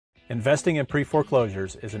Investing in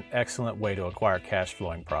pre-foreclosures is an excellent way to acquire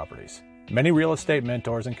cash-flowing properties. Many real estate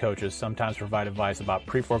mentors and coaches sometimes provide advice about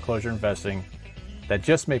pre-foreclosure investing that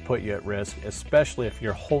just may put you at risk, especially if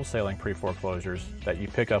you're wholesaling pre-foreclosures that you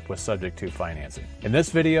pick up with subject-to financing. In this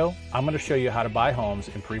video, I'm going to show you how to buy homes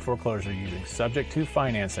in pre-foreclosure using subject-to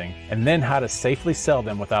financing, and then how to safely sell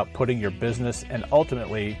them without putting your business and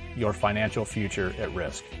ultimately your financial future at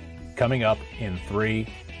risk. Coming up in 3,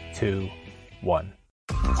 2, 1.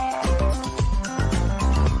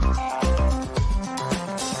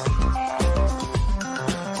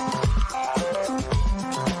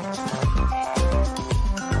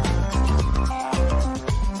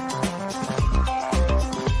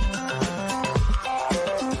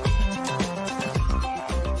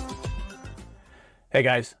 Hey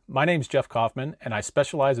guys, my name's Jeff Kaufman and I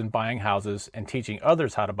specialize in buying houses and teaching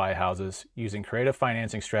others how to buy houses using creative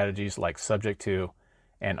financing strategies like subject-to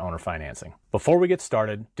and owner financing. Before we get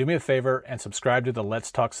started, do me a favor and subscribe to the Let's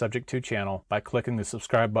Talk Subject-to channel by clicking the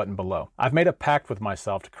subscribe button below. I've made a pact with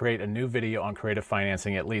myself to create a new video on creative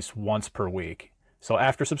financing at least once per week. So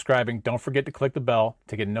after subscribing, don't forget to click the bell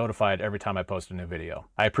to get notified every time I post a new video.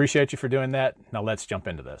 I appreciate you for doing that. Now let's jump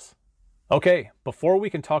into this. Okay, before we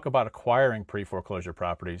can talk about acquiring pre-foreclosure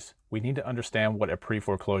properties, we need to understand what a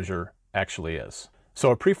pre-foreclosure actually is.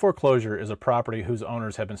 So a pre-foreclosure is a property whose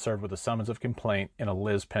owners have been served with a summons of complaint in a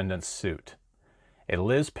lis pendens suit. A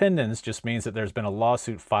lis pendens just means that there's been a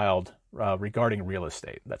lawsuit filed regarding real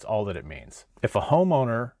estate. That's all that it means. If a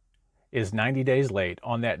homeowner is 90 days late,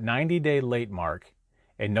 on that 90-day late mark,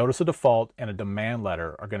 a notice of default and a demand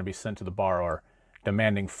letter are going to be sent to the borrower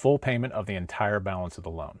demanding full payment of the entire balance of the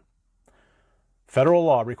loan. Federal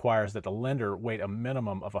law requires that the lender wait a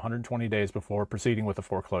minimum of 120 days before proceeding with a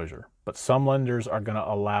foreclosure, but some lenders are going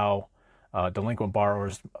to allow delinquent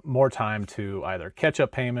borrowers more time to either catch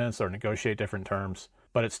up payments or negotiate different terms,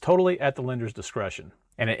 but it's totally at the lender's discretion.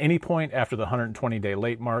 And at any point after the 120-day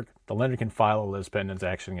late mark, the lender can file a lis pendens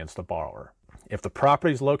action against the borrower. If the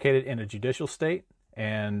property is located in a judicial state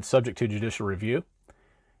and subject to judicial review,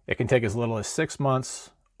 it can take as little as 6 months,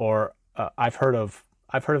 or I've heard of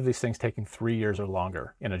these things taking 3 years or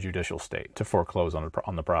longer in a judicial state to foreclose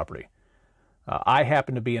on the property. I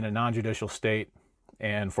happen to be in a non-judicial state,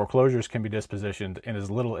 and foreclosures can be dispositioned in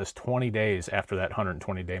as little as 20 days after that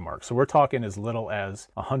 120-day mark. So we're talking as little as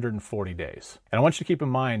 140 days. And I want you to keep in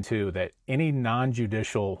mind, too, that any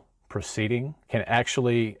non-judicial proceeding can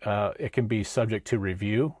actually, it can be subject to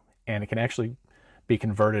review, and it can actually be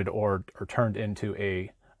converted or turned into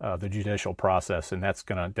the judicial process, and that's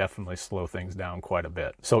going to definitely slow things down quite a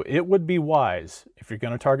bit. So it would be wise, if you're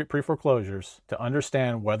going to target pre-foreclosures, to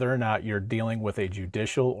understand whether or not you're dealing with a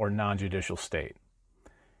judicial or non-judicial state.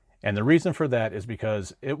 And the reason for that is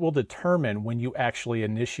because it will determine when you actually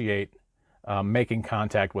initiate making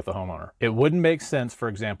contact with the homeowner. It wouldn't make sense, for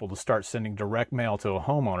example, to start sending direct mail to a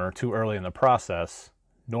homeowner too early in the process,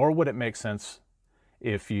 nor would it make sense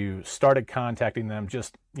if you started contacting them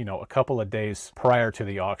just, a couple of days prior to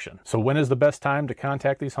the auction. So when is the best time to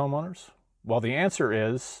contact these homeowners? Well, the answer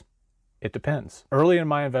is, it depends. Early in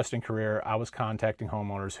my investing career, I was contacting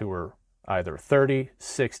homeowners who were either 30,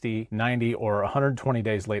 60, 90, or 120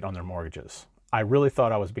 days late on their mortgages. I really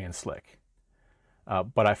thought I was being slick.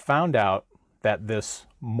 But I found out that this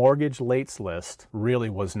mortgage lates list really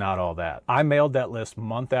was not all that. I mailed that list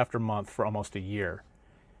month after month for almost a year,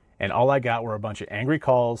 and all I got were a bunch of angry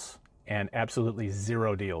calls and absolutely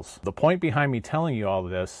zero deals. The point behind me telling you all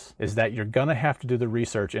of this is that you're gonna have to do the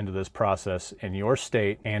research into this process in your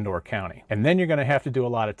state and or county. And then you're gonna have to do a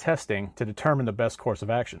lot of testing to determine the best course of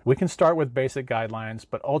action. We can start with basic guidelines,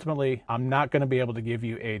 but ultimately, I'm not gonna be able to give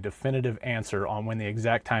you a definitive answer on when the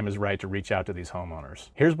exact time is right to reach out to these homeowners.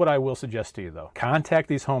 Here's what I will suggest to you though. Contact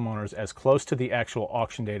these homeowners as close to the actual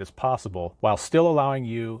auction date as possible while still allowing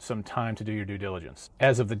you some time to do your due diligence.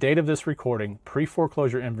 As of the date of this recording,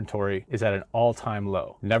 pre-foreclosure inventory is at an all-time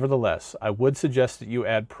low. Nevertheless, I would suggest that you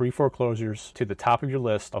add pre-foreclosures to the top of your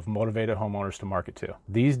list of motivated homeowners to market to.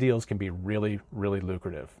 These deals can be really, really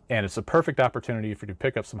lucrative, and it's a perfect opportunity for you to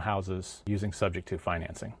pick up some houses using subject-to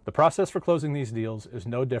financing. The process for closing these deals is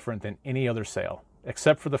no different than any other sale,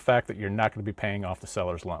 except for the fact that you're not going to be paying off the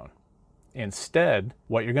seller's loan. Instead,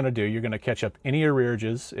 what you're going to do, you're going to catch up any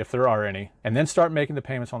arrearages, if there are any, and then start making the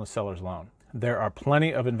payments on the seller's loan. There are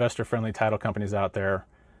plenty of investor-friendly title companies out there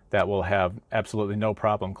that will have absolutely no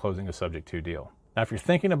problem closing a subject-to deal. Now, if you're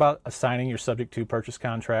thinking about assigning your subject-to purchase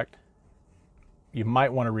contract, you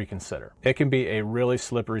might want to reconsider. It can be a really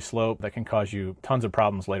slippery slope that can cause you tons of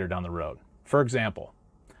problems later down the road. For example,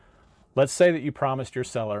 let's say that you promised your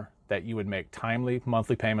seller that you would make timely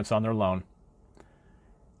monthly payments on their loan,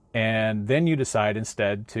 and then you decide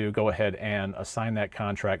instead to go ahead and assign that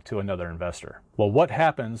contract to another investor. Well, what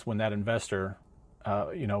happens when that investor,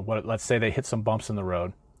 let's say they hit some bumps in the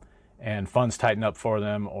road and funds tighten up for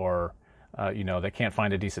them, or they can't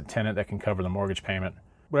find a decent tenant that can cover the mortgage payment,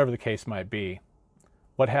 whatever the case might be.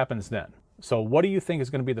 What happens then? So what do you think is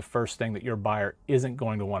going to be the first thing that your buyer isn't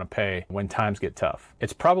going to want to pay when times get tough?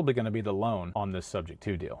 It's probably going to be the loan on this subject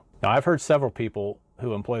to deal. Now, I've heard several people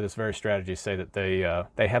who employ this very strategy say that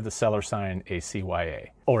they have the seller sign a CYA,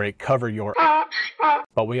 or a cover your.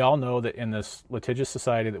 But we all know that in this litigious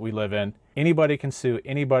society that we live in, anybody can sue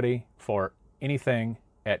anybody for anything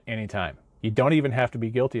at any time. You don't even have to be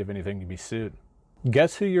guilty of anything to be sued.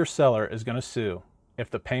 Guess who your seller is going to sue if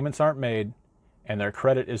the payments aren't made and their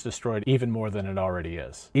credit is destroyed even more than it already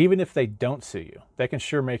is? Even if they don't sue you, they can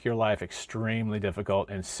sure make your life extremely difficult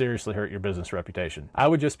and seriously hurt your business reputation. I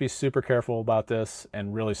would just be super careful about this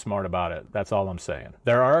and really smart about it. That's all I'm saying.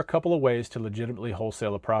 There are a couple of ways to legitimately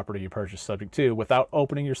wholesale a property you purchase subject to without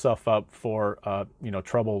opening yourself up for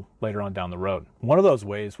trouble later on down the road. One of those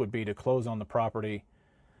ways would be to close on the property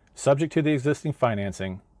subject to the existing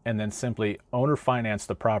financing and then simply owner finance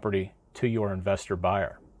the property to your investor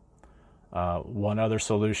buyer. One other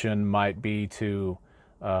solution might be to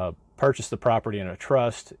purchase the property in a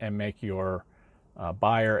trust and make your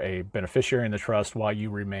buyer a beneficiary in the trust while you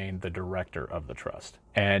remain the director of the trust.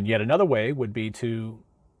 And yet another way would be to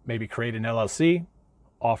maybe create an LLC,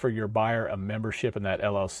 offer your buyer a membership in that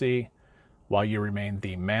LLC while you remain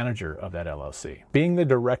the manager of that LLC. Being the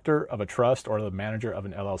director of a trust or the manager of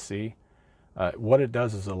an LLC, what it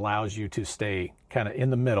does is allows you to stay kind of in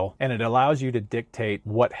the middle, and it allows you to dictate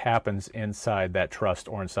what happens inside that trust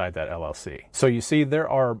or inside that LLC. So you see, there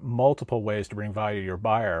are multiple ways to bring value to your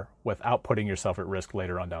buyer without putting yourself at risk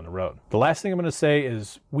later on down the road. The last thing I'm going to say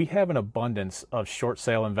is we have an abundance of short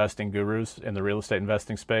sale investing gurus in the real estate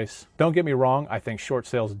investing space. Don't get me wrong, I think short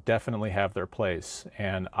sales definitely have their place,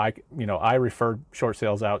 and I refer short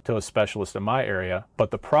sales out to a specialist in my area.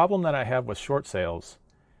 But the problem that I have with short sales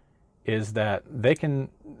is that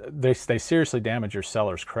they seriously damage your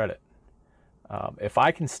seller's credit. If I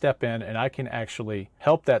can step in and I can actually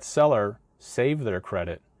help that seller save their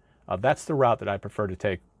credit, that's the route that I prefer to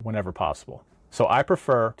take whenever possible. So I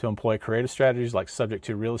prefer to employ creative strategies like subject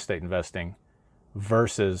to real estate investing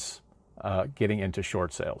versus getting into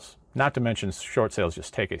short sales. Not to mention short sales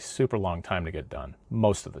just take a super long time to get done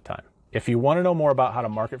most of the time. If you want to know more about how to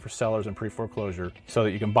market for sellers in pre-foreclosure so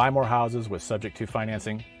that you can buy more houses with subject to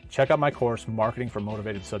financing, check out my course, Marketing for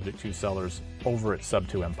Motivated Subject to Sellers, over at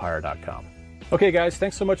sub2empire.com. Okay guys,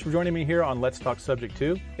 thanks so much for joining me here on Let's Talk Subject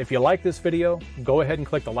To. If you like this video, go ahead and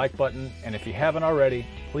click the like button, and if you haven't already,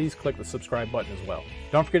 please click the subscribe button as well.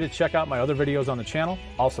 Don't forget to check out my other videos on the channel.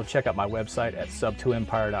 Also check out my website at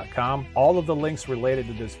sub2empire.com. All of the links related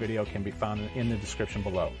to this video can be found in the description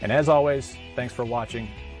below. And as always, thanks for watching.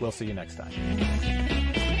 We'll see you next time.